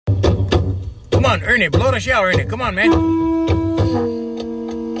on, Ernie, blow the shower, Ernie. Come on, man.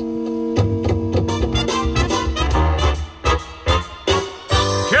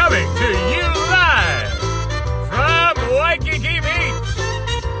 Coming to you live from Waikiki Beach.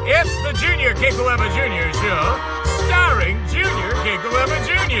 It's the Junior Kekuewa Jr. Show, starring Junior Kekuewa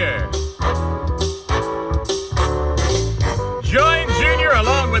Jr. Join Junior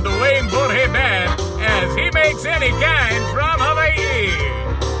along with the Wayne Borhe Band as he makes any kind from Hawaii.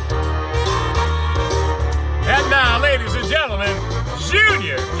 And now, ladies and gentlemen,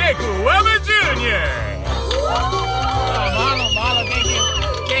 Junior Kekuewa Jr. Oh, Marlon, thank you.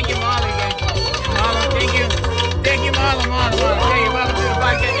 Thank you, Marlon. Marlon, thank you. Thank you, Marlon. Thank you, welcome to the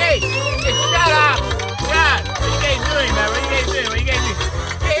podcast. Hey, shut up. God, what you guys doing, man? What you guys doing?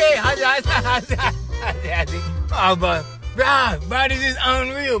 Hey, how's oh, but, bro, this is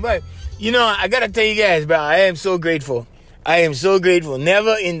unreal, bro. You know, I gotta tell you guys, bro, I am so grateful.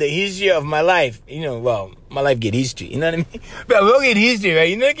 Never in the history of my life, my life get history. You know what I mean? Bro, we'll get history, right?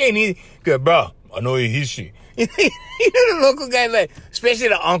 You know, good, bro, I know your history. You know the local guys, like, especially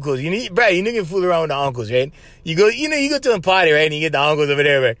the uncles. You can fool around with the uncles, right? You go to a party, right? And you get the uncles over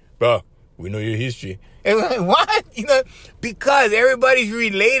there, right? Bro, we know your history. And we're like, what? Because everybody's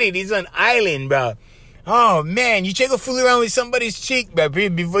related. It's an island, bro. Oh, man, you check a fool around with somebody's chick, bro.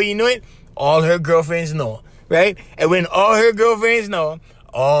 Before you know it, all her girlfriends know, right? And when all her girlfriends know,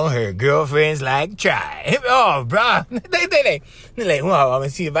 all her girlfriends like try. Oh, bro. They're like, well, I'm going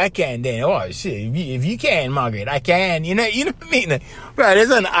to see if I can then. Oh, shit. If you can, Margaret, I can. You know what I mean? Bro, there's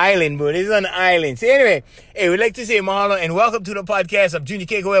an island, bro. There's an island. So anyway, hey, we'd like to say mahalo and welcome to the podcast of Junior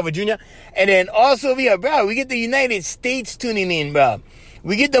Kekuewa Jr. And then also, we get the United States tuning in, bro.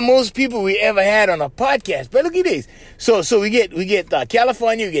 We get the most people we ever had on a podcast. But look at this. So we get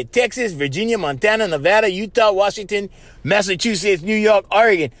California, we get Texas, Virginia, Montana, Nevada, Utah, Washington, Massachusetts, New York,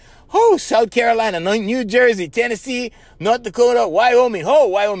 Oregon, South Carolina, New Jersey, Tennessee, North Dakota, Wyoming,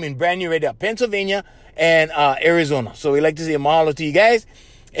 Wyoming, brand new right there, Pennsylvania, and Arizona. So we like to say mahalo to you guys.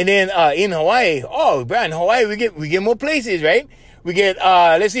 And then in Hawaii, in Hawaii we get more places, right? We get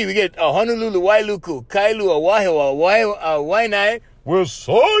we get Honolulu, Wailuku, Kailua, Wahiawa, Waianae,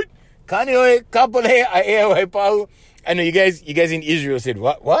 Westside, Kaneohe, Kapolei, Waipahu. I know you guys in Israel said,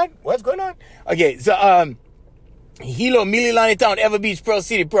 what? What's going on? Okay, so, Hilo, Mililani Town, Ever Beach, Pearl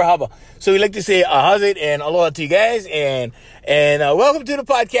City, Pearl Harbor. So we like to say, how's it, and aloha to you guys, and welcome to the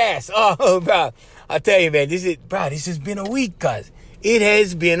podcast. Oh, bro, I tell you, man, this has been a week, cuz. It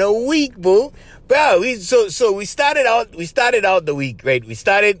has been a week, boo. Bro, we started out the week, right? We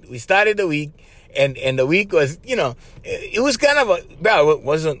started the week. And the week was, it was kind of it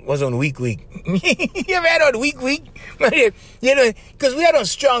wasn't week. You ever had a week? Because we had a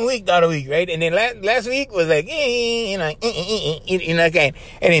strong week the other week, right? And then last week was like, kind.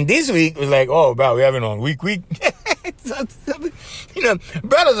 And then this week was like, oh, bro, we're having a week.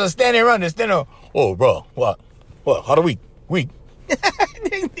 Brothers are standing around, oh, bro, what, how the week?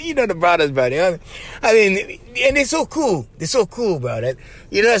 The brothers, bro. I mean, and they're so cool. Bro.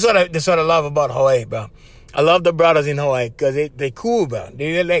 That's what I love about Hawaii, bro. I love the brothers in Hawaii because they're cool, bro.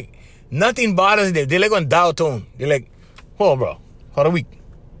 They're like, nothing bothers them. They're like on dial tone. They're like, oh, bro, how the week?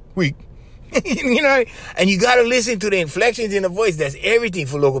 And you got to listen to the inflections in the voice. That's everything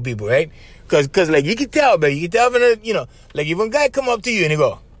for local people, right? Because like, you can tell, bro. You can tell from like, if a guy come up to you and he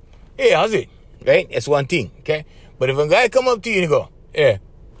go, hey, how's it? Right? That's one thing, okay? But if a guy come up to you and go, yeah,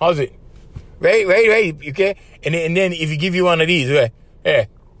 how's it? Right, okay? And then if he give you one of these, right? Yeah,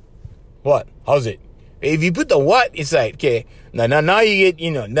 what? How's it? If you put the what inside, okay? Now you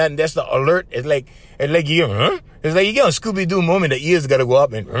get, that's the alert. It's like you get, huh? It's like you get a Scooby-Doo moment, the ears gotta go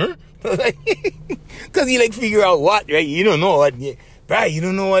up and, huh? Because you figure out what, right? You don't know what, right? You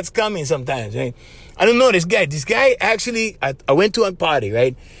don't know what's coming sometimes, right? I don't know this guy. This guy actually, I went to a party,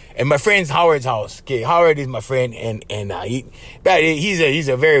 right? And my friend's Howard's house. Okay, Howard is my friend, and he's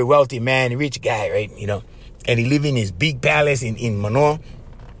a very wealthy man, rich guy, right? And he live in his big palace in Manoa.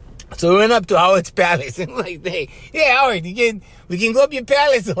 So we went up to Howard's palace and like, hey, Howard, we can go up your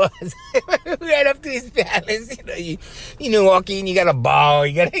palace. We went up to his palace. Walk in, you gotta bow,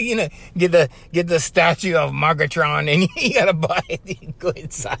 you gotta, get the statue of Margatron, and you gotta buy it and go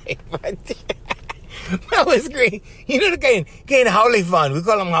inside. That was great. The kind of Howley Fun. We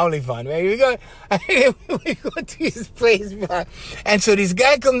call him Howley Fun, right? We go to his place, bro. And so this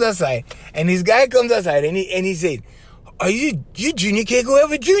guy comes outside, and he said, are you Junior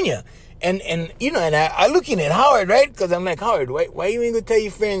Kekuewa Jr.? And I looking at Howard, right? Because I'm like, Howard, why you ain't gonna tell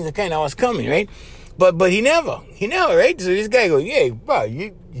your friends the kind I was coming, right? But he never, right? So this guy goes, yeah, bro,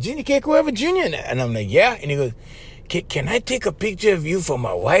 you Junior Kekuewa Jr.? And I'm like, yeah. And he goes, can I take a picture of you for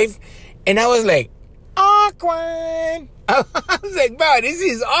my wife? And I was like, awkward. I was like, bro, this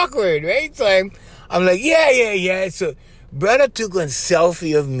is awkward, right? So I'm like, yeah. So brother took a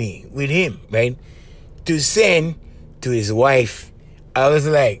selfie of me with him, right? To send to his wife. I was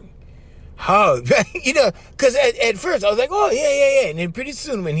like, how? You know, because at first I was like, oh, yeah. And then pretty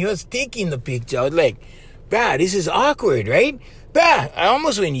soon when he was taking the picture, I was like, bruh, this is awkward, right? Bruh, I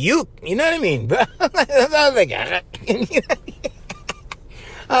almost went you know what I mean? Bruh, I was like,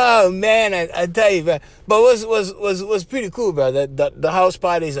 oh man, I tell you, but was pretty cool, bro. The house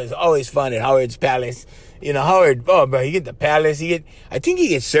parties is always fun at Howard's Palace. You know, Howard, oh bro, you get the palace, I think he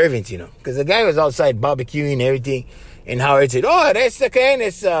gets servants, you know, because the guy was outside barbecuing and everything, and Howard said, oh, that's the kind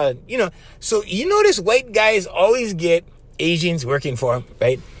that's, you know, so you notice white guys always get Asians working for them,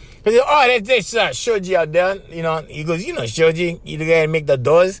 right? Because, oh, that's Shoji out there, you know, he goes, you know, Shoji, you the guy that make the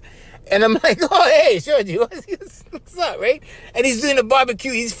doors. And I'm like, oh, hey, Shoji, what's up, right? And he's doing a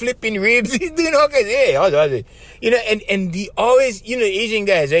barbecue, he's flipping ribs, he's doing all kinds of, hey, how's it? You know, and the always, you know, Asian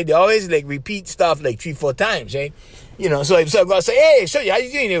guys, right? They always, like, repeat stuff, like, 3-4 times, right? You know, so I go say, hey, Shoji, how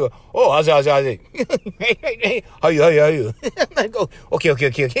you doing? They go, oh, how's it? right? How you? I'm like, oh, okay.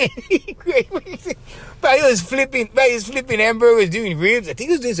 Great. But he was flipping hamburgers, doing ribs. I think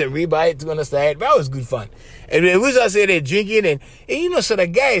he was doing some ribeye on the side. But that was good fun. And it was outside there drinking, and you know, so the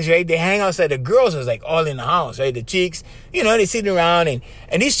guys, right, they hang outside. The girls was like all in the house, right? The chicks, you know, they sitting around, and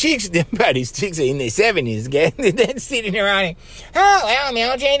these chicks, these chicks are in their 70s, guys. They're sitting around, and, oh, well,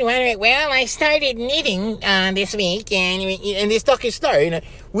 Mildred, well, I started knitting this week, and this talking story, you know.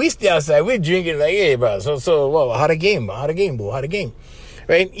 We stay outside, we're drinking, like, hey, bro, so, well, how the game, boo?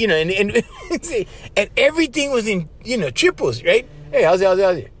 Right? You know, and everything was in, you know, triples, right? Hey, how's it?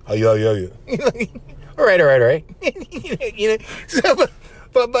 How you? All right. you know, so,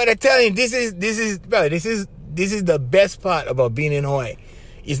 but I tell you, this is the best part about being in Hawaii.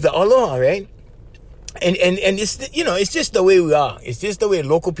 It's the aloha, right? And it's, you know, it's just the way we are. It's just the way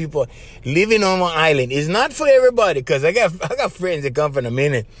local people living on my island. It's not for everybody, because I got friends that come from the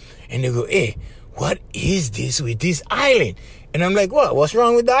mainland, and they go, hey, what is this with this island? And I'm like, what? What's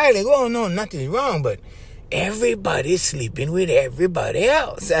wrong with the island? Oh, no, nothing's wrong, but everybody's sleeping with everybody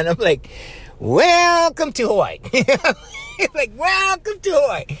else. And I'm like, welcome to Hawaii. Like, welcome to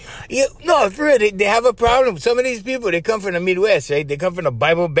Hawaii. No, for real, they have a problem. Some of these people, they come from the Midwest, right? They come from the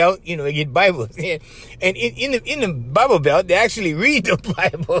Bible Belt, you know, they get Bibles. And in the Bible Belt, they actually read the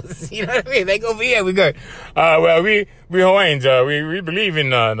Bibles. You know what I mean? Like over here, we go, well, we Hawaiians, we believe in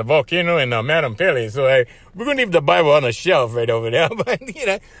the volcano and Madame Pele. So we're going to leave the Bible on a shelf right over there. But, you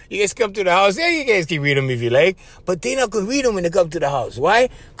know, you guys come to the house. Yeah, you guys can read them if you like. But they're not going to read them when they come to the house. Why?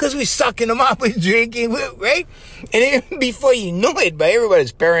 Because we're sucking them up, we're drinking, right? And then before you know it, but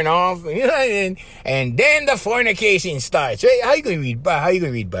everybody's pairing off, you know, and then the fornication starts, right? How you going to read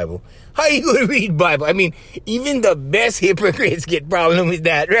Bible? How you going to read Bible? I mean, even the best hypocrites get problem with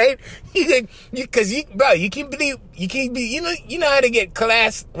that, right? Because you can't be, you know how to get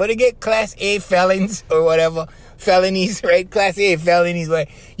class A felons or whatever, felonies, right? Class A felonies, right?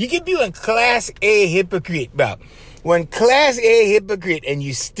 You can be a class A hypocrite, bro. One class A hypocrite, and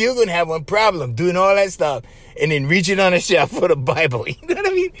you still gonna have one problem doing all that stuff and then reaching on a shelf for the Bible. You know what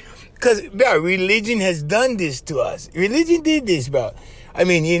I mean? Because, bro, religion has done this to us. Religion did this, bro. I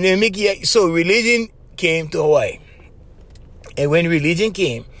mean, you know, Mickey, so religion came to Hawaii. And when religion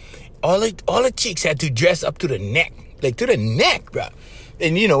came, all the chicks had to dress up to the neck. Like, to the neck, bro.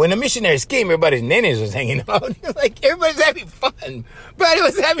 And, you know, when the missionaries came, everybody's nenes was hanging out. Like, everybody's having fun. Bro, it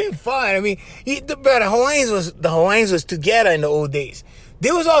was having fun. I mean, the Hawaiians was together in the old days.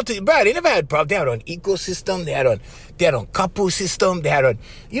 They was all together. They never had problems. They had on ecosystem. They had on kapu system. They had on,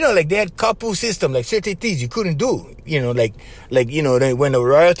 you know, like they had kapu system. Like certain things you couldn't do. You know, like you know, when the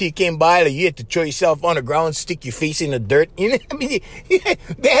royalty came by, like you had to throw yourself on the ground, stick your face in the dirt. You know, I mean,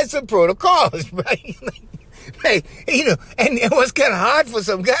 they had some protocols, right? Like, you know, and it was kind of hard for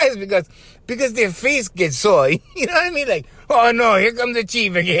some guys because their face gets sore. You know what I mean? Like, oh no, here comes the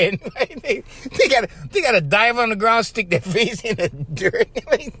chief again. Right? They gotta dive on the ground, stick their face in the dirt.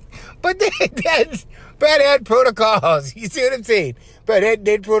 But they had protocols. You see what I'm saying? But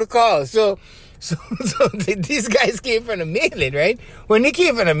they had protocols. So these guys came from the mainland, right? When they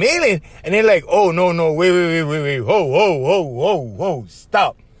came from the mainland, and they're like, oh no, wait, whoa,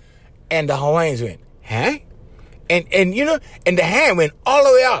 stop. And the Hawaiians went, huh? And you know, and the hand went all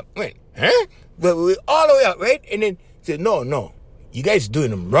the way up. Went, huh? But we went all the way up, right? And then said, no, you guys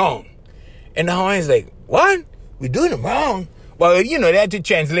doing them wrong. And the Hawaiians like, what? We're doing them wrong? Well, you know, they had to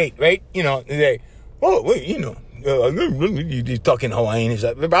translate, right? You know, they're like, oh, wait, you know, you're talking Hawaiian.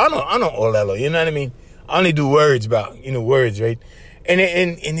 But I know Olelo, you know what I mean? I only do words, bro. You know, words, right? And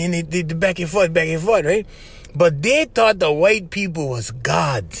then they did the back and forth, right? But they thought the white people was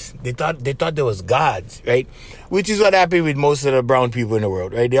gods. They thought they was gods, right? Which is what happened with most of the brown people in the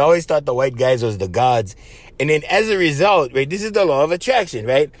world, right? They always thought the white guys was the gods. And then as a result, right, this is the law of attraction,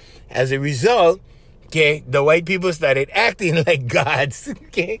 right? As a result, okay, the white people started acting like gods,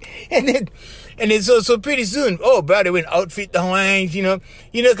 okay? And then so pretty soon, oh, bro, they went outfit the Hawaiians,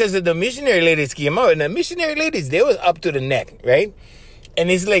 because the missionary ladies came out, and the missionary ladies, they was up to the neck, right? And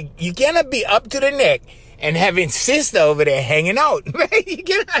it's like, you cannot be up to the neck and having sister over there hanging out, right? You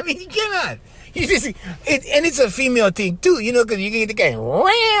cannot. You just, and it's a female thing too, because you can get the guy, and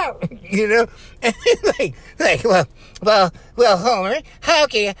it's well, Homer, how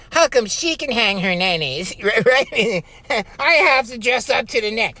come she can hang her nannies, right? I have to dress up to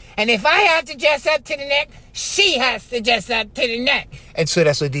the neck, and if I have to dress up to the neck, she has to dress up to the neck, and so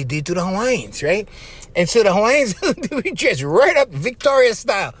that's what they did to the Hawaiians, right? And so the Hawaiians, they would dress right up Victoria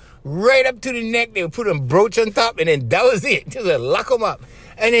style, right up to the neck. They would put a brooch on top, and then that was it. Just lock them up.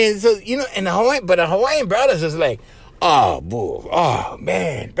 And then, so, and the Hawaiian brothers was like, oh,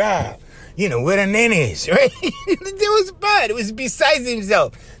 man, bro, where the nannies, right? It was bad. It was besides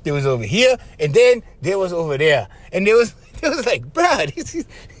himself. There was over here, and then there was over there. And it was like, bro,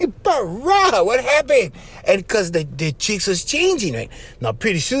 what happened? And because the chicks was changing, right? Now,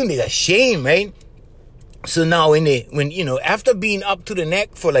 pretty soon they got shame, right? So now after being up to the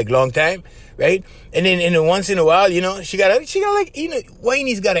neck for like long time, right? And then once in a while, she gotta like,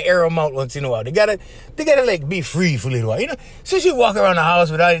 whitey's gotta air them out once in a while. They gotta like be free for a little while, So she walk around the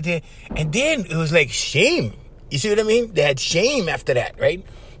house without anything. And then it was like shame. You see what I mean? They had shame after that, right?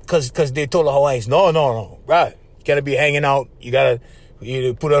 Cause they told the Hawaiians, no, right? You gotta be hanging out. You gotta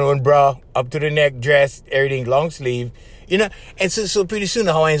put on one bra, up to the neck, dress, everything, long sleeve, And so pretty soon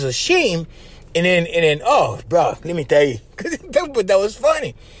the Hawaiians was shame. And then, oh, bro, let me tell you, because that was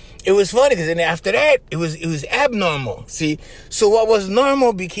funny. It was funny because then after that, it was abnormal. See, so what was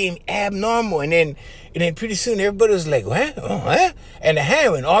normal became abnormal, and then pretty soon everybody was like, what? Oh, huh? And the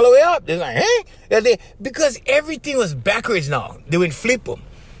hand went all the way up. They're like, huh? Because everything was backwards now. They would flip them.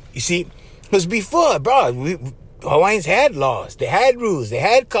 You see, because before, bro, Hawaiians had laws, they had rules, they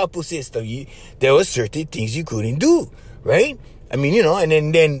had couple system. There were certain things you couldn't do, right? I mean,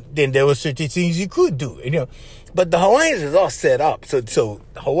 and then there were certain things you could do, But the Hawaiians was all set up. So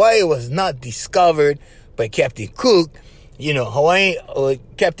Hawaii was not discovered by Captain Cook.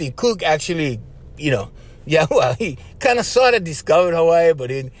 Captain Cook actually, he kind of sort of discovered Hawaii, but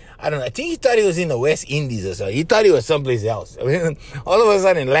I don't know. I think he thought he was in the West Indies or something. He thought he was someplace else. I mean, all of a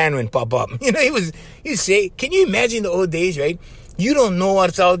sudden land would pop up. He say, can you imagine the old days, right? You don't know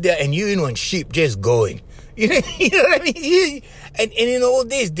what's out there and you're in one ship just going. You know what I mean? And in the old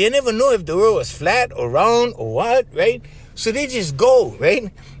days, they never know if the world was flat or round or what, right? So they just go,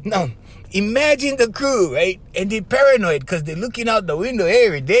 right? Now, imagine the crew, right? And they're paranoid because they're looking out the window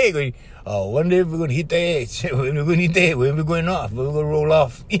every day going, oh, one day we're going to hit the edge. When we're going to hit the edge, when we're going off, we're going to roll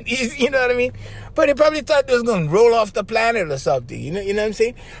off. You know what I mean? But they probably thought they was going to roll off the planet or something. You know what I'm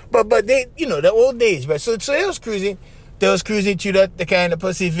saying? But they, the old days, right? So they was cruising. They was cruising through the kind of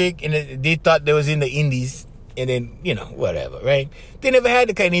Pacific, and they thought they was in the Indies, and then, whatever, right? They never had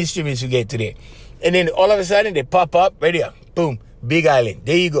the kind of instruments we get today. And then all of a sudden, they pop up, right here, boom, Big Island.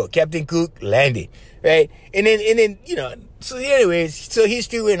 There you go, Captain Cook landed, right? And then, so anyways, so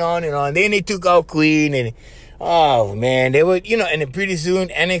history went on and on. Then they took out Queen, and, oh, man, they were, and then pretty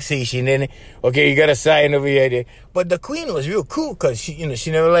soon, annexation, and, okay, you got to sign over here. But the Queen was real cool, because she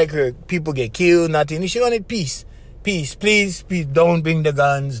never liked her people get killed, nothing. She wanted peace. Peace, please, don't bring the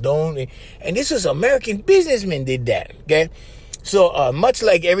guns, don't. And this was American businessmen did that, okay? So, much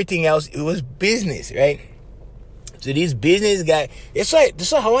like everything else, it was business, right? So these business guys, that's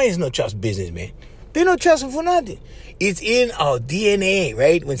why Hawaiians don't trust businessmen. They don't trust them for nothing. It's in our DNA,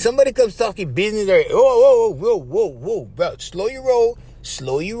 right? When somebody comes talking business, they're, whoa, bro, slow your roll.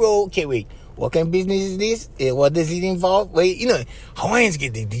 Okay, wait. What kind of business is this? What does it involve? Wait, Hawaiians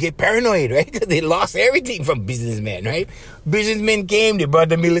get paranoid, right? Because they lost everything from businessmen, right? Businessmen came, they brought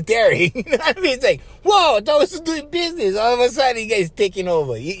the military. You know what I mean? It's like, whoa, I thought we was doing business. All of a sudden, you guys taking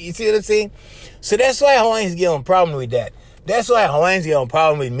over. You see what I'm saying? So that's why Hawaiians get on problem with that. That's why Hawaiians get on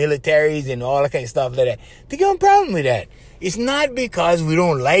problem with militaries and all that kind of stuff like that. They get on problem with that. It's not because we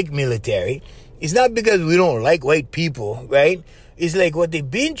don't like military. It's not because we don't like white people, right? It's like what they've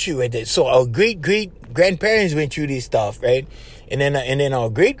been through with it. So our great-great-grandparents went through this stuff, right? And then our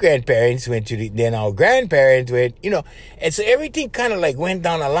great-grandparents went through it. Then our grandparents went, And so everything kind of like went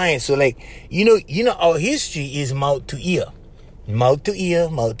down the line. So like, our history is mouth to ear. mouth to ear,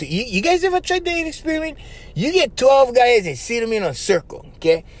 mouth to ear. You guys ever tried that experiment? You get 12 guys and sit them in a circle,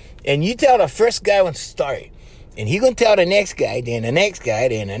 okay? And you tell the first guy one story. And he gonna tell the next guy, then the next guy,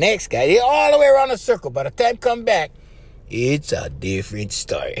 then the next guy. They're all the way around the circle. By the time come back, it's a different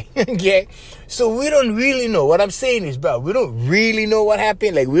story, okay? So we don't really know. What I'm saying is, bro, we don't really know what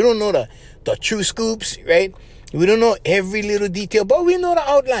happened. Like, we don't know the true scoops, right? We don't know every little detail, but we know the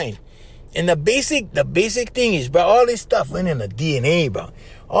outline. And the basic thing is, bro, all this stuff went in the DNA, bro.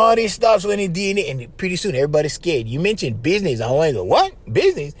 All this stuff went in DNA, and pretty soon everybody's scared. You mentioned business. The Hawaiians go, what?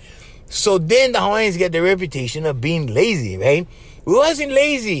 Business? So then the Hawaiians get the reputation of being lazy, right? We wasn't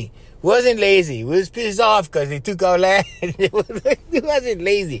lazy. We was pissed off because they took our land. It wasn't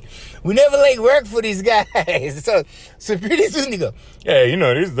lazy. We never work for these guys. So pretty soon they go, yeah,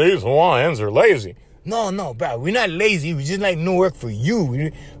 these Hawaiians are lazy. No, bro, we're not lazy. We just no work for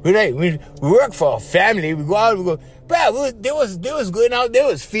you. We work for our family. We go out, we go, bro, they was going out, they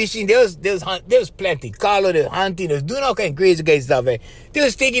was fishing, they was planting color, they was hunting, they was doing all kind of crazy stuff, right? They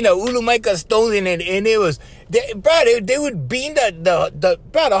was taking the Ulumaika stones and they would bean the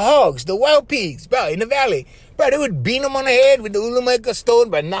hogs, the wild pigs, bro, in the valley. Bro, they would beat them on the head with the Ulumaika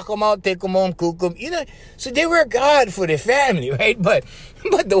stone, but knock them out, take them home, cook them, So they work hard for their family, right? But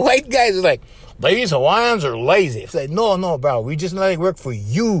the white guys are like, these Hawaiians are lazy. It's like, no, bro. We just work for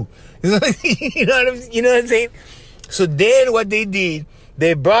you. You know what I'm saying? So then what they did,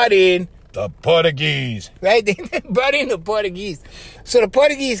 they brought in the Portuguese, right? They brought in the Portuguese. So the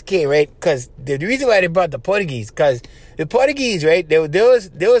Portuguese came, right? Because the reason why they brought the Portuguese, because the Portuguese, right? There was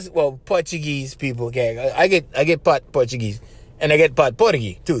Portuguese people. Okay, I get part Portuguese, and I get part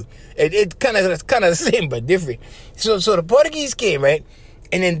Portuguese too. It's kind of the same but different. So the Portuguese came, right?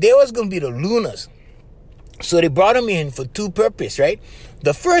 And then there was going to be the Lunas. So they brought them in for two purposes, right?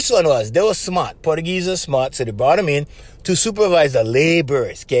 The first one was, they were smart. Portuguese are smart, so they brought them in to supervise the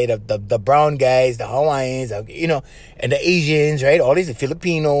laborers, okay? The brown guys, the Hawaiians, and the Asians, right? All these the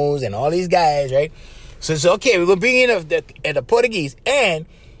Filipinos and all these guys, right? So it's okay, we're going to bring in the Portuguese. And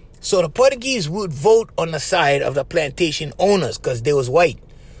so the Portuguese would vote on the side of the plantation owners because they was white.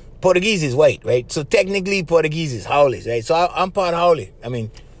 Portuguese is white, right? So technically Portuguese is Haole, right? So I'm part Haole. I mean,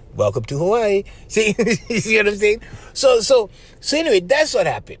 welcome to Hawaii. See, you see what I'm saying? So anyway, that's what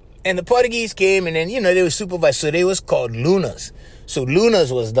happened. And the Portuguese came and then, they were supervised. So they was called Lunas. So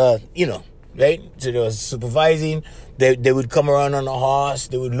Lunas was right? So they was supervising. They would come around on a horse.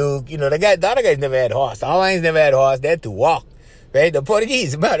 They would look, the other guys never had horse. The Hawaiians never had horse. They had to walk. Right? The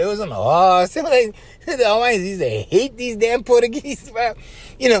Portuguese, man, it was on a horse. The Hawaiians used to hate these damn Portuguese, man.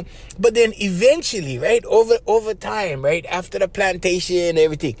 But then eventually, right, over time, right, after the plantation and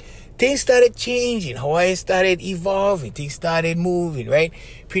everything, things started changing. Hawaii started evolving. Things started moving, right?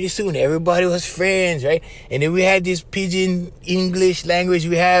 Pretty soon, everybody was friends, right? And then we had this pidgin English language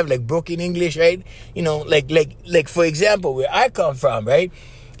we have, like broken English, right? Like for example, where I come from, right?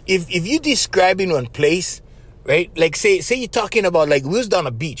 If you describing one place, right? Like say you're talking about, like, we was down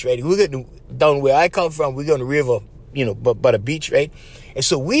a beach, right? We got down where I come from, we're on the river, by the beach, right? And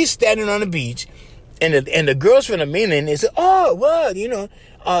so we standing on the beach, and the girls from the mainland, they said, oh, well,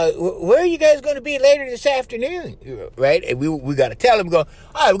 where are you guys going to be later this afternoon, right? And we got to tell them, all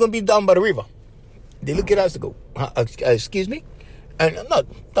right, we're going to be down by the river. They look at us and go, excuse me? And no,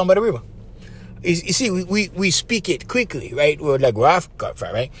 down by the river. You see, we speak it quickly, right? We're like rough,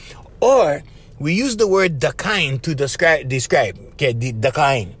 right? Or we use the word dakain to describe, okay, the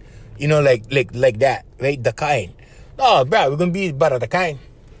dakain, like that, right? Dakain. Oh, bro, we're going to be bara dakain.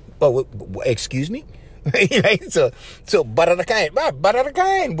 Oh, excuse me? Right? So bara dakain. Bara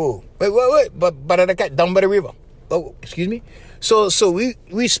dakain, boo. Wait, bara dakain, down by the river. Oh, excuse me? So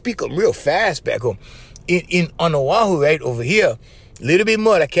we speak them real fast back home. On Oahu, right, over here, a little bit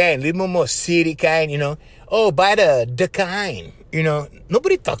more dakain, a little more city kind, Oh, by the dakain.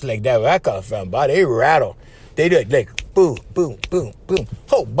 Nobody talks like that where I come from, but they rattle. They do it like boom, boom, boom, boom.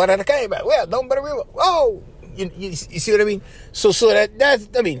 Oh, but I can't, well, down by the river. Oh, you see what I mean? So that's,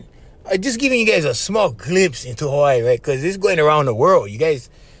 I mean, I'm just giving you guys a small glimpse into Hawaii, right? Because it's going around the world. You guys,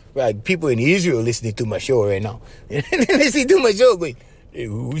 like people in Israel listening to my show right now. Listening to my show going, hey,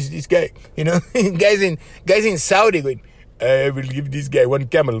 who's this guy? Guys in Saudi going, I will give this guy one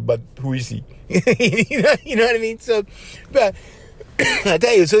camel, but who is he? you know what I mean? So, but I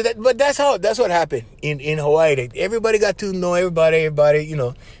tell you, but that's what happened in Hawaii. Everybody got to know everybody,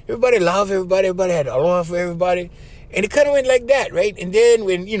 everybody loved everybody had aloha for everybody. And it kind of went like that, right? And then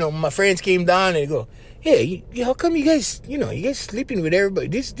when, my friends came down and they go, hey, how come you guys sleeping with everybody?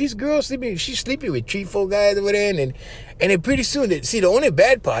 This girl she's sleeping with 3-4 guys over there. And then pretty soon, the only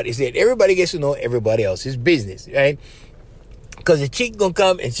bad part is that everybody gets to know everybody else's business, right? Because the chick gonna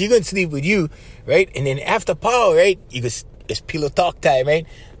come and she gonna sleep with you, right? And then after power, right, it's pillow talk time, right?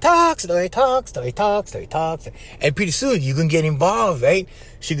 Talk, story, talk, story, talk, story, talk. And pretty soon you gonna get involved, right?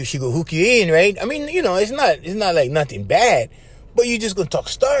 She go hook you in, right? I mean, it's not like nothing bad, but you just gonna talk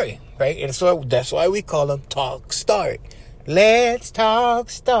story, right? And so that's why we call them talk story. Let's talk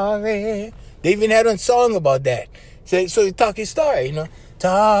story. They even had a song about that. So you talking story,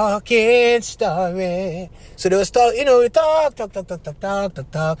 talking story. So they was talk,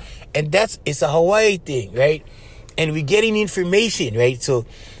 talk. And it's a Hawaii thing, right? And we're getting information, right? So,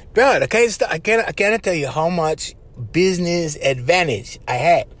 bro, I cannot tell you how much business advantage I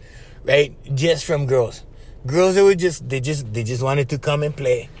had, right? Just from girls. Girls that they just wanted to come and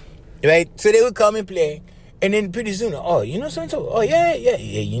play, right? So they would come and play. And then pretty soon, so-and-so. Oh, yeah.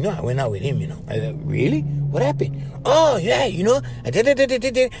 I went out with him, I was like, really? What happened? Oh, yeah,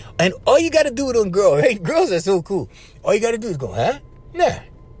 And all you got to do with a girl, right? Girls are so cool. All you got to do is go, huh? Nah.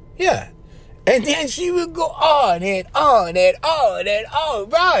 Yeah. And then she would go on and on and on and on,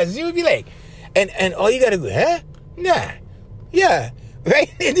 bro. She would be like, and all you got to go, huh? Nah. Yeah.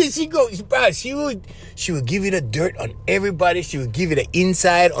 Right? And then she goes, bro, she would give you the dirt on everybody. She would give you the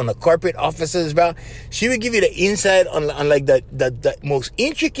inside on the corporate officers, bro. She would give you the inside on like the most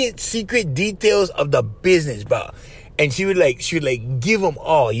intricate secret details of the business, bro. And she would give them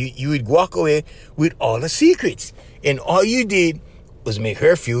all. You would walk away with all the secrets. And all you did was make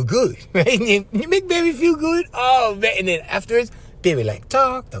her feel good, right? You make baby feel good. Oh, man. And then afterwards, baby like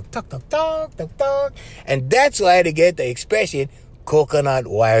talk. And that's why they get the expression coconut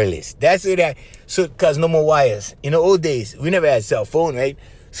wireless. That's what because no more wires. In the old days, we never had cell phone, right?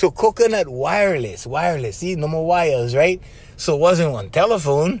 So coconut wireless. See, no more wires, right? So it wasn't on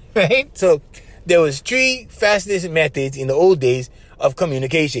telephone, right? So there was 3 fastest methods in the old days of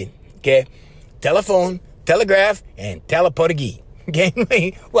communication. Okay, telephone, telegraph, and teleportugee.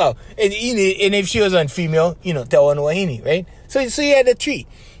 Okay, well, and if she was on female, Tawana Wahini, right? So you had the 3.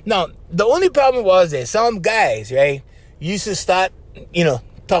 Now the only problem was that some guys, right, used to start,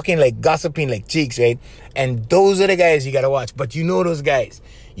 talking like gossiping like chicks, right? And those are the guys you gotta watch. But those guys.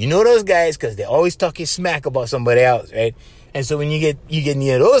 Because they're always talking smack about somebody else, right? And so when you get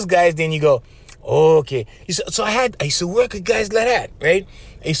near those guys, then you go, oh, okay. So I used to work with guys like that, right?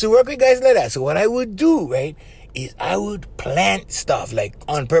 So what I would do, right, is I would plant stuff like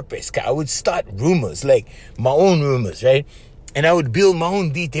on purpose. I would start rumors, like my own rumors, right? And I would build my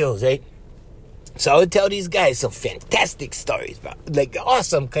own details, right? So I would tell these guys some fantastic stories, bro. Like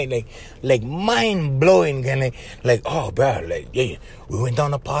awesome kind of like mind-blowing kind of like, oh, bro, like, yeah, we went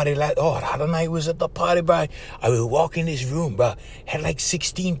down a party the other night was at the party, bro. I would walk in this room, bro. Had like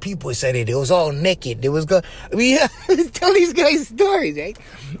 16 people inside it. They was all naked. They was we tell these guys stories, right?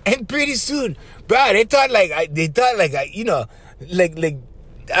 And pretty soon, bro, they thought like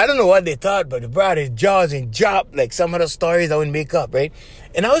I don't know what they thought, but it brought his jaws and dropped like some of the stories I would make up, right?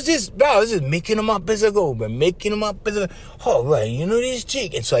 And I was just making them up as I go, bro. Oh, right, this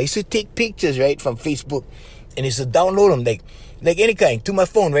chick. And so I used to take pictures, right, from Facebook, and I used to download them, like any kind, to my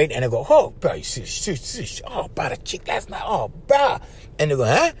phone, right? And I go, oh, bro, you see, oh, bro, the chick last night, oh, bro. And they go,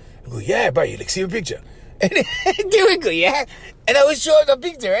 huh? I go, yeah, bro, you see a picture. And they would go, yeah. And I would show them the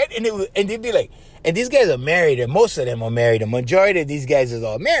picture, right? And they'd be like, and these guys are married, and most of them are married. The majority of these guys is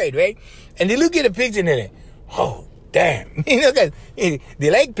all married, right? And they look at the picture and they're like, oh, damn. Because they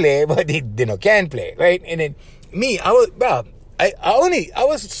like play, but they can't play, right? And then me, I was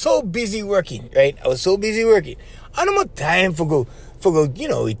so busy working, right? I don't have time for go,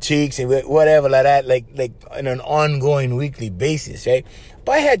 with chicks and whatever like that, like on an ongoing weekly basis, right?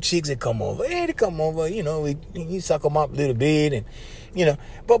 But I had chicks that come over. We suck them up a little bit and,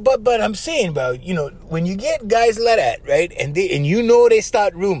 but I'm saying about, when you get guys like that, right? And they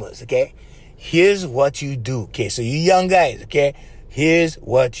start rumors, okay? Here's what you do, okay? So you young guys, okay? Here's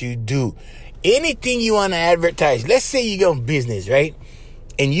what you do. Anything you want to advertise, let's say you go in business, right?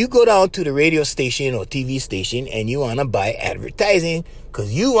 And you go down to the radio station or TV station and you want to buy advertising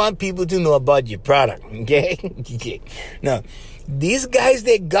because you want people to know about your product, okay? Okay. Now, these guys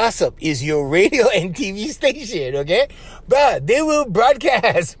that gossip is your radio and TV station, okay? Bro, they will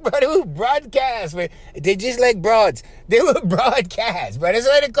broadcast. They're just like broads. They will broadcast, bro. That's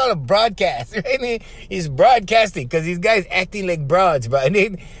why they call it broadcast, right? It's broadcasting because these guys acting like broads, bro.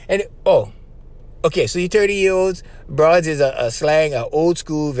 Okay, so you 30-year-olds, broads is a slang, a old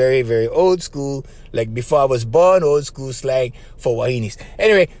school, very, very old school, like before I was born, old school slang for Wahinis.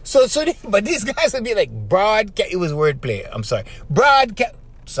 Anyway, but these guys would be like broadcast. It was wordplay. I'm sorry. Broadcasting.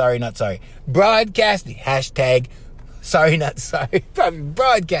 Hashtag Sorry, not sorry. Probably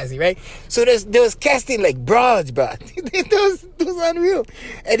broadcasting, right? So there was casting like broads, bro. That was unreal.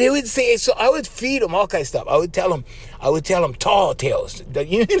 And they would say, so I would feed them all kinds of stuff. I would tell them tall tales.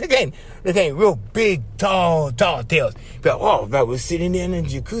 You know, the kind real big, tall tales. But oh, bro, we're sitting there in the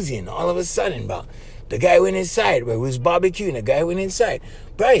jacuzzi, and all of a sudden, bro, the guy went inside, bro. It was barbecuing. The guy went inside.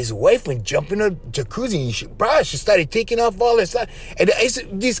 Bro, his wife went jumping in the jacuzzi, and she started taking off all her stuff. And it's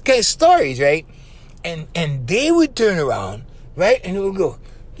these kind of stories, right? And they would turn around, right? And they would go,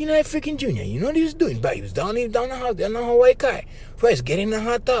 you know that freaking Junior, you know what he was doing? But he was down the house, down the Hawaii Kai. First, get in the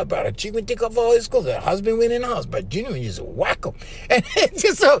hot tub, bro. The chick would take off all his clothes. The husband went in the house, but Junior would just whack him. And it's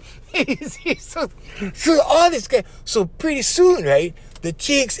just so all this guy. So pretty soon, right, the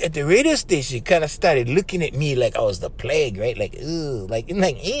chicks at the radio station kind of started looking at me like I was the plague, right? Like, ooh, like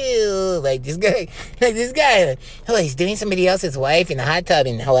ew, like this guy, oh, he's doing somebody else's wife in the hot tub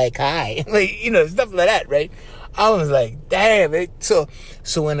in Hawaii Kai. Like, you know, stuff like that, right? I was like, damn it. So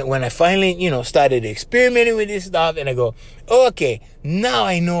when I finally, you know, started experimenting with this stuff, and I go, okay, now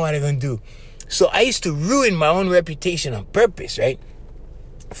I know what I'm going to do. So I used to ruin my own reputation on purpose, right?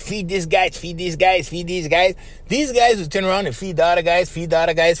 Feed these guys, feed these guys, feed these guys. These guys would turn around and feed the other guys, feed the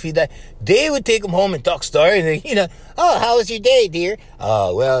other guys, feed that. They would take them home and talk stories. And, you know, oh, how was your day, dear?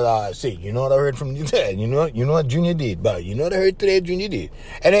 See, you know what I heard from you today? You know what Junior did? But you know what I heard today Junior did?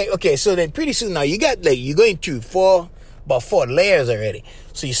 And then, okay, so then pretty soon now you got like, you're going through about four layers already.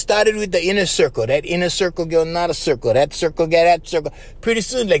 So you started with the inner circle. That inner circle got another circle. That circle got that circle. Pretty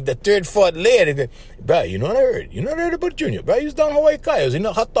soon, like the third, fourth layer, they go, bro, you know what I heard? You know what I heard about Junior? Bro, he was down Hawaii Kai. He was in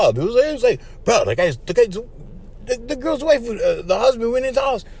the hot tub. It was like, bro, the girl's wife, the husband went into the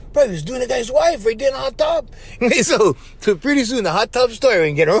house. Bro, he was doing the guy's wife right there in the hot tub. So pretty soon, the hot tub story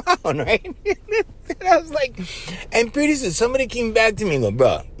would get around, right? And I was like, and pretty soon, somebody came back to me and go,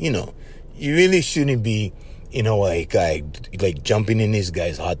 bro, you know, you really shouldn't be, you know, like jumping in this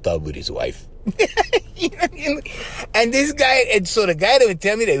guy's hot tub with his wife. And this guy, and so the guy that would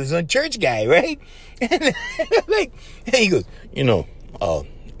tell me that he was a church guy, right? And and he goes, you know,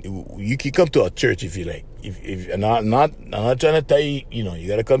 you can come to our church if you like. If I'm not trying to tell you, you know, you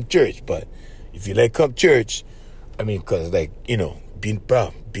gotta come to church, but if you like come to church, I mean, cause like, you know, being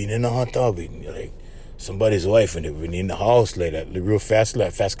in the hot tub, and like somebody's wife, and they've been in the house like that, like real fast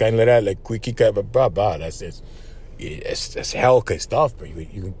kind like that, like quickie kind of blah. That's hell kind of stuff, bro. You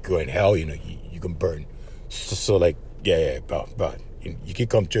can go in hell, you know, you can burn. So like, yeah, bro. You can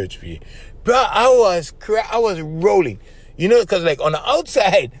come to church, bro. I was rolling, you know, because like on the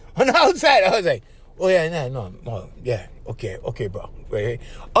outside, I was like, oh yeah, no, yeah, okay, bro. Right.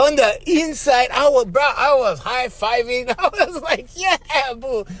 On the inside, I was high-fiving. I was like, yeah,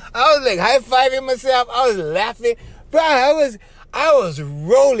 boo. I was like high-fiving myself. I was laughing. Bro, I was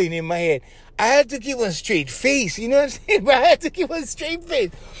rolling in my head. I had to keep a straight face. You know what I'm saying? Bro, I had to keep a straight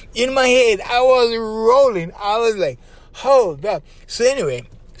face. In my head, I was rolling. I was like, oh, bro. So anyway,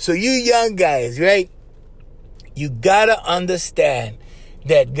 so you young guys, right? You gotta understand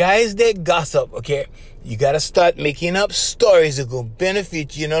that guys that gossip, okay, you gotta start making up stories that will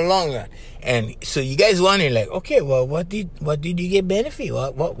benefit you in the long run. And so you guys wondering like, okay, well, what did you get benefit?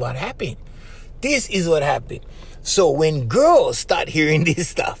 What happened? This is what happened. So when girls start hearing this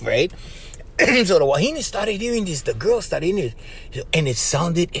stuff, right? So the Wahine started hearing this, the girls started hearing this, and it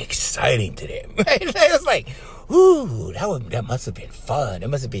sounded exciting to them, right? It was like, ooh, that must have been fun. That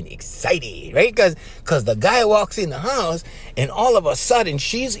must have been exciting, right? Because the guy walks in the house, and all of a sudden,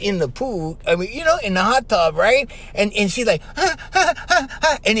 she's in the pool, I mean, you know, in the hot tub, right? And she's like,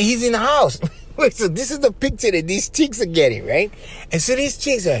 and he's in the house. So this is the picture that these chicks are getting, right? And so these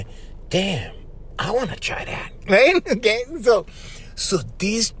chicks are, damn, I want to try that, right? Okay, so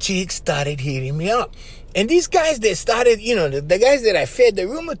these chicks started hitting me up. And these guys that started, you know, the guys that I fed the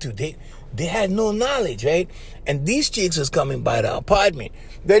rumor to, they had no knowledge, right? And these chicks was coming by the apartment.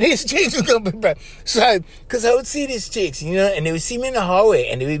 But these chicks were coming by. So, because I would see these chicks, you know, and they would see me in the hallway,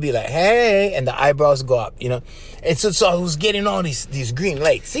 and they would be like, hey, and the eyebrows go up, you know. And so I was getting all these green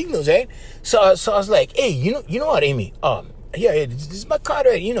light signals, right? So I was like, hey, you know what, Amy? Yeah, this is my card,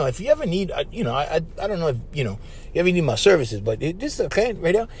 right? You know, if you ever need, you know, I don't know if, you know, you ever need my services, but this is okay,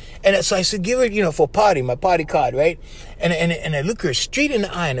 right now. And so I should give her, you know, for my party card, right? And I look her straight in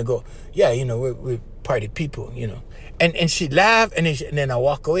the eye and I go, yeah, you know, we're party people, you know. And she laughed, and then I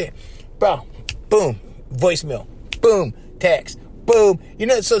walk away. Bro, boom, voicemail, boom, text, boom. You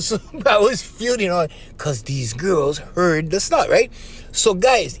know, so I was feeling on, because these girls heard the stuff, right? So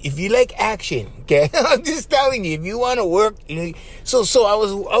guys, if you like action, okay, I'm just telling you, if you want to work, you know, so I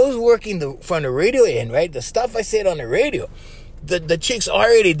was working from the radio end, right? The stuff I said on the radio, the chicks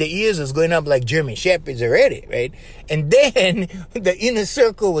already, the ears was going up like German Shepherds already, right? And then the inner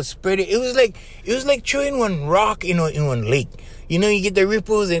circle was spreading. It was like throwing one rock in one lake. You know, you get the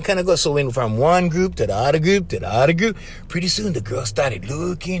ripples and kind of go. So when from one group to the other group to the other group, pretty soon the girls started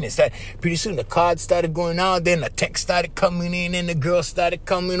looking. Pretty soon the cards started going out. Then the text started coming in, and the girls started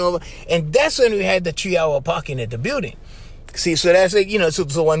coming over. And that's when we had the 3-hour parking at the building. See, so that's like, you know,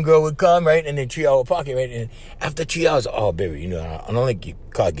 so one girl would come, right, and then 3-hour parking, right, and after 3 hours, oh, baby, you know, I don't like your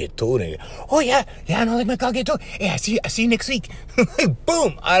car get towed. And oh, yeah, I don't like my car get towed. Yeah, I see you next week.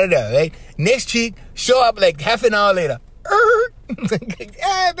 Boom, out of there, right? Next week, show up like half an hour later.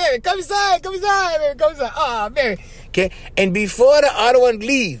 Hey, baby, come inside, baby, come inside. Oh, baby. Okay, and before the other one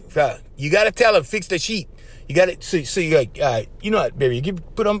leave, you got to tell them, fix the sheet. You got to, so you're like, you know what, baby, you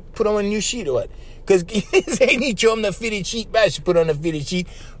put on a new sheet or what? Because they need to show them the fitted sheet, but you put on the fitted sheet.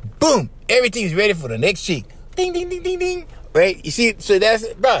 Boom, everything's ready for the next sheet. Ding, ding, ding, ding, ding. Right? You see, so that's,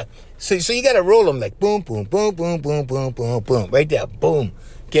 bro. So you got to roll them like boom, boom, boom, boom, boom, boom, boom, boom. Right there, boom.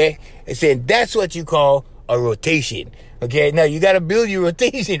 Okay? And saying that's what you call a rotation. Okay? Now, you got to build your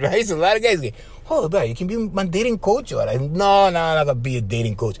rotation, right? So a lot of guys go, oh, bro, you can be my dating coach. Or like, no, I'm not going to be a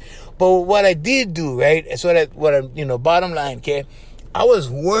dating coach. But what I did do, right, so that, bottom line, okay, I was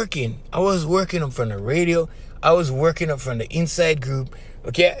working them from the radio. I was working them from the inside group.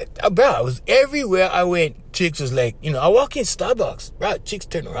 Okay, bro, I was everywhere I went. Chicks was like, you know, I walk in Starbucks, bro. Chicks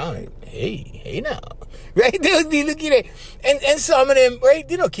turn around and, hey now, right? They would be looking at, and some of them, right?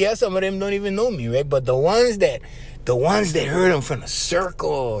 They don't care. Some of them don't even know me, right? But the ones that heard them from the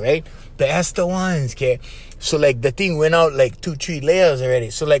circle, right? That's the ones, okay? So, like, the thing went out, like, 2-3 layers already.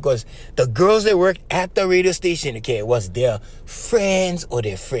 So, like, was the girls that worked at the radio station, okay, was their friends or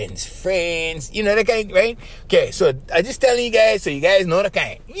their friends. You know the kind, right? Okay, so I just telling you guys so you guys know the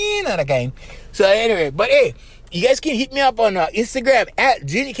kind. You know the kind. So, anyway, but, hey, you guys can hit me up on Instagram at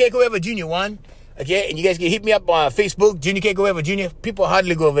Junior Keiko Jr. 1. Okay, and you guys can hit me up on Facebook, Junior Keiko Jr. People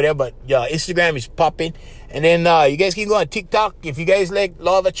hardly go over there, but Instagram is popping. And then you guys can go on TikTok. If you guys like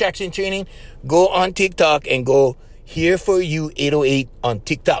Law of Attraction training, go on TikTok and go Here For You 808 on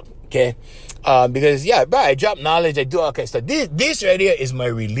TikTok. Okay, because bro, I drop knowledge, I do all kinds of stuff. This right here is my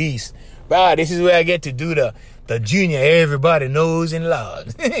release, bro. This is where I get to do the Junior everybody knows and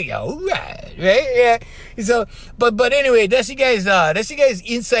loves. Right? Yeah. So, but anyway, that's you guys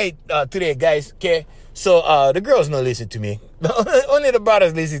insight today, guys. Okay. So the girls don't listen to me. Only the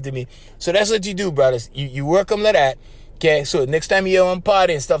brothers listen to me. So that's what you do, brothers. You work them like that. Okay. So next time you're on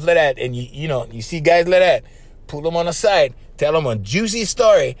party and stuff like that, and you see guys like that, pull them on the side. Tell them a juicy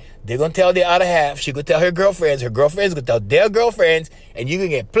story. They're going to tell the other half. She going to tell her girlfriends. Her girlfriends going to tell their girlfriends. And you can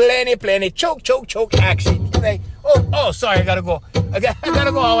get plenty choke action. Like, oh, sorry, I got to go. I got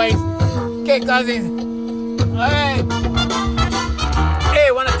to go always. Okay, cousins. All right. Hey,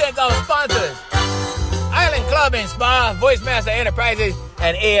 I want to thank our sponsors. Island Club and Spa, Voice Master Enterprises,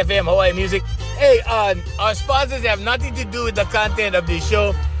 and AFM Hawaii Music. Hey, our sponsors have nothing to do with the content of this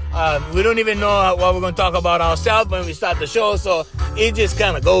show. We don't even know what we're going to talk about ourselves when we start the show, so it just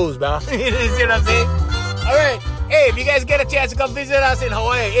kind of goes, bro. You see what I'm saying? All right. Hey, if you guys get a chance to come visit us in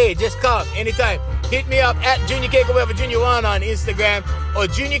Hawaii, hey, just come anytime. Hit me up at Junior Keiko Jr. 1 on Instagram or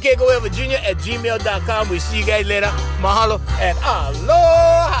Junior Keiko Jr. at gmail.com. We'll see you guys later. Mahalo and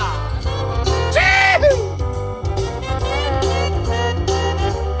aloha.